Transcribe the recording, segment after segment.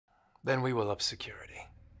Then we will up security.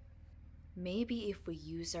 Maybe if we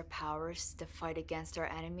use our powers to fight against our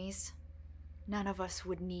enemies, none of us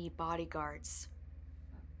would need bodyguards.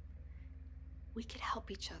 We could help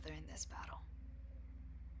each other in this battle.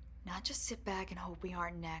 Not just sit back and hope we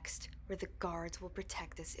aren't next, or the guards will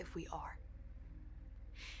protect us if we are.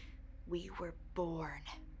 We were born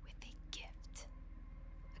with a gift.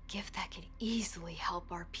 A gift that could easily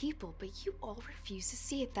help our people, but you all refuse to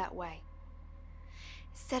see it that way.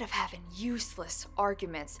 Instead of having useless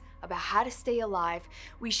arguments about how to stay alive,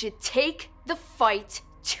 we should take the fight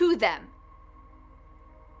to them.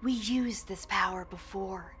 We used this power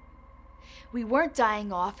before. We weren't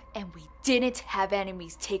dying off, and we didn't have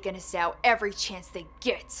enemies taking us out every chance they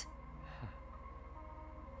get.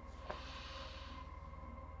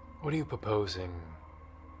 What are you proposing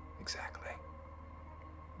exactly?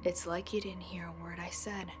 It's like you didn't hear a word I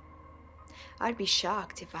said. I'd be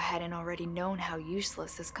shocked if I hadn't already known how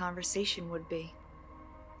useless this conversation would be.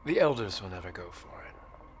 The elders will never go for it.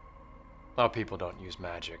 Our people don't use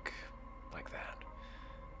magic like that.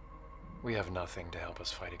 We have nothing to help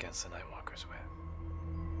us fight against the Nightwalkers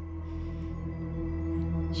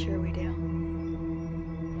with. Sure we do.